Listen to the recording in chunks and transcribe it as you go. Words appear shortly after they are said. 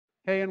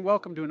Hey, and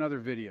welcome to another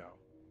video.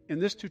 In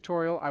this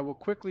tutorial, I will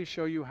quickly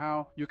show you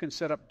how you can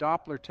set up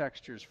Doppler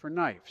textures for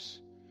knives.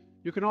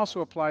 You can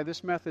also apply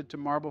this method to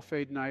marble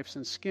fade knives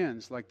and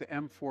skins like the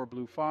M4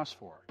 Blue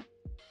Phosphor.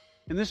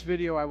 In this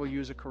video, I will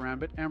use a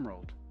Karambit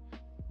Emerald.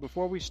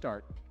 Before we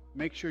start,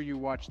 make sure you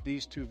watch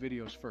these two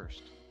videos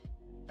first,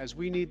 as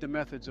we need the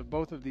methods of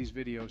both of these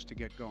videos to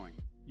get going.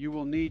 You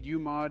will need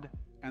UMod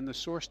and the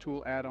Source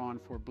Tool add-on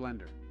for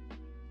Blender.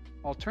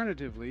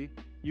 Alternatively,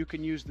 you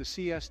can use the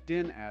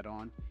CSGO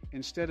add-on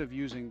instead of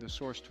using the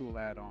Source Tool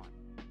add-on.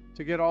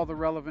 To get all the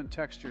relevant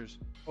textures,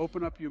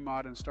 open up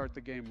UMod and start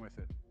the game with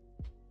it.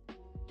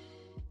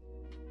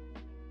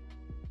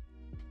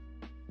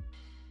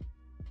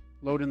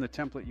 Load in the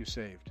template you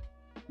saved.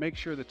 Make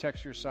sure the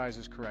texture size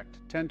is correct,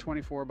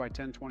 1024 by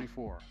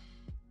 1024.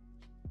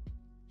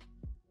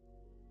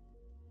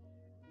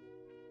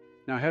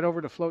 Now head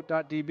over to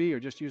float.db or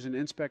just use an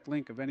inspect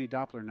link of any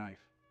Doppler knife.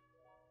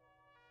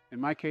 In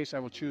my case, I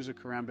will choose a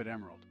Karambit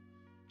Emerald.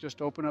 Just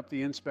open up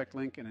the inspect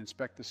link and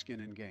inspect the skin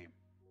in game.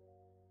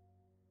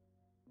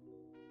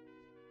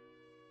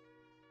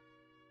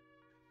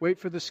 Wait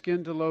for the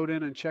skin to load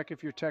in and check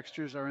if your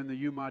textures are in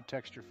the UMod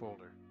texture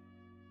folder.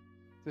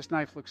 This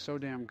knife looks so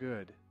damn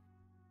good.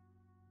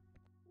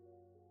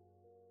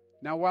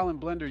 Now while in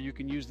Blender, you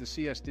can use the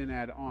CSGO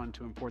add-on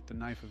to import the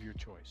knife of your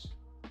choice.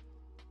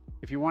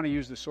 If you want to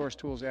use the Source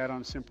Tools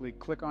add-on, simply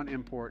click on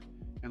Import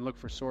and look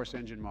for Source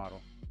Engine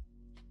Model.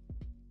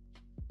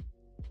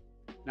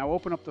 Now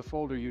open up the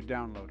folder you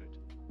downloaded.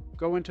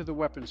 Go into the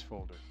Weapons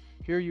folder.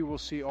 Here you will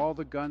see all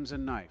the guns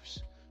and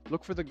knives.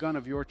 Look for the gun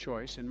of your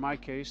choice, in my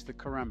case the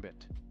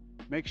Karambit.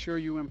 Make sure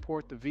you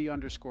import the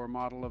V_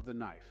 model of the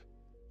knife,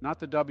 not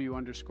the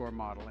W_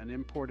 model, and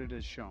import it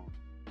as shown.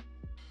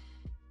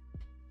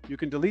 You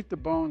can delete the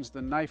bones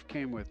the knife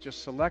came with.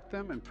 Just select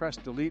them and press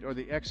Delete or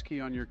the X key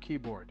on your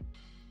keyboard.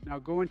 Now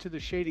go into the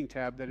shading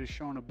tab that is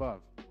shown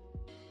above.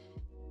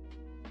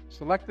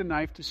 Select the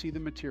knife to see the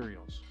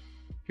materials.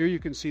 Here you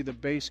can see the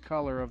base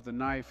color of the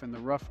knife and the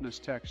roughness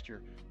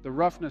texture. The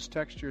roughness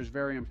texture is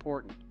very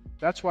important.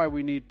 That's why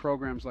we need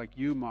programs like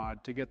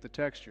UMod to get the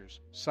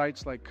textures.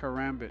 Sites like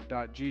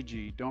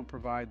karambit.gg don't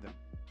provide them.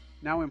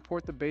 Now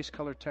import the base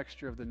color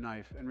texture of the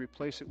knife and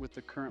replace it with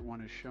the current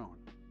one as shown.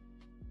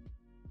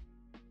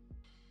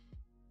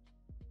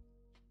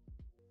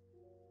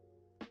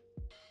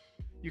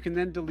 You can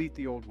then delete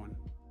the old one.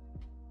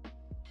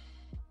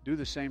 Do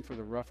the same for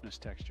the roughness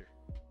texture.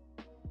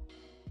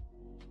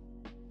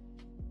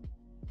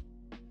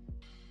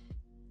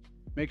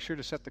 Make sure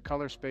to set the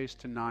color space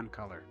to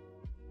non-color.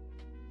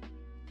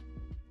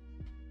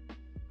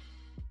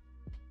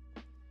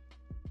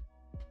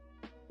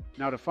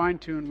 Now to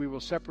fine-tune, we will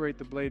separate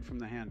the blade from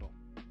the handle.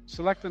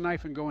 Select the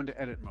knife and go into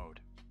edit mode.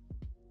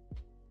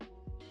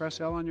 Press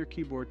L on your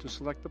keyboard to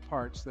select the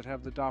parts that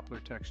have the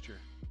Doppler texture.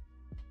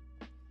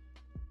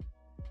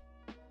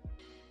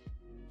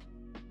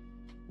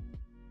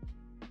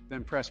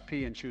 Then press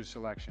P and choose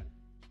selection.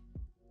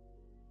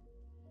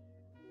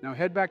 Now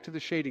head back to the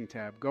shading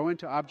tab, go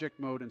into object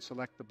mode and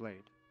select the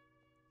blade.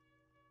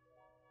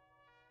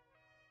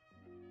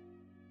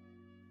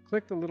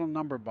 Click the little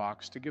number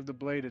box to give the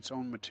blade its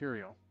own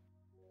material.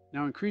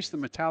 Now increase the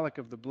metallic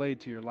of the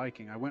blade to your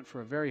liking. I went for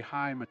a very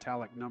high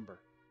metallic number.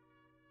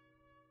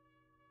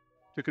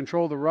 To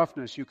control the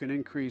roughness, you can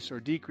increase or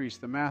decrease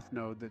the math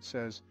node that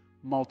says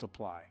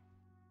multiply.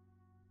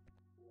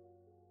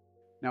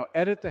 Now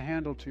edit the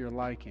handle to your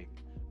liking.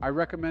 I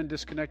recommend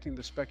disconnecting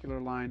the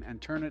specular line and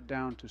turn it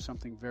down to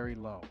something very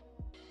low.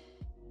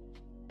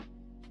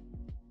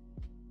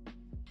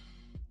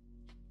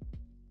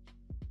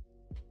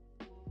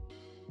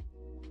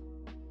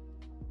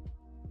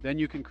 Then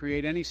you can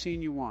create any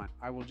scene you want.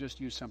 I will just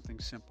use something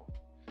simple,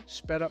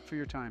 sped up for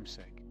your time's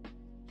sake.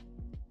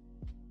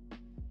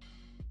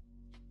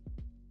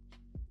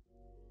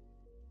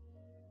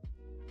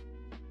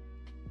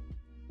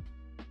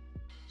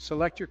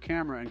 Select your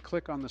camera and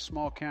click on the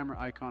small camera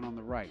icon on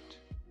the right.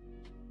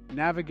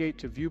 Navigate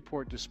to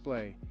Viewport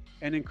Display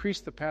and increase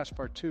the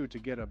Passepartout to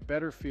get a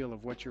better feel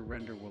of what your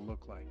render will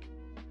look like.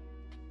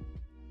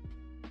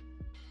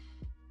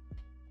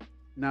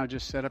 Now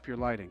just set up your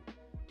lighting.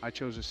 I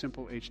chose a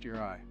simple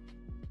HDRI.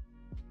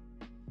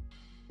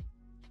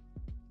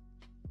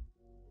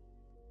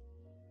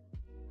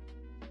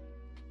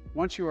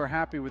 Once you are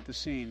happy with the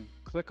scene,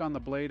 click on the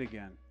blade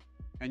again,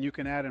 and you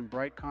can add in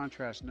bright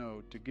contrast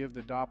node to give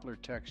the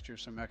Doppler texture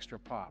some extra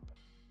pop.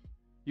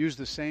 Use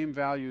the same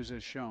values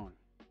as shown.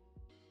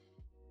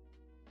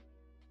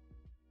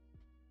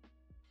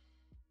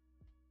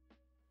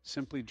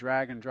 Simply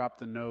drag and drop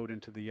the node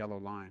into the yellow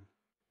line.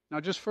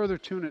 Now just further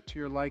tune it to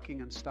your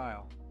liking and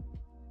style.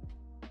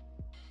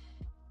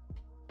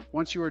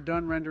 Once you are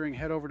done rendering,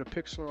 head over to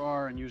Pixel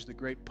R and use the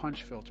Great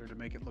Punch filter to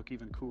make it look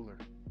even cooler.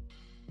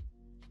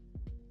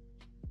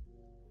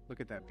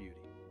 Look at that beauty.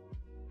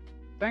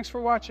 Thanks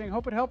for watching.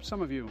 Hope it helped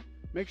some of you.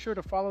 Make sure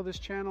to follow this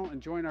channel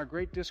and join our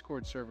great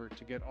Discord server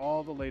to get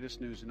all the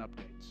latest news and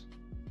updates.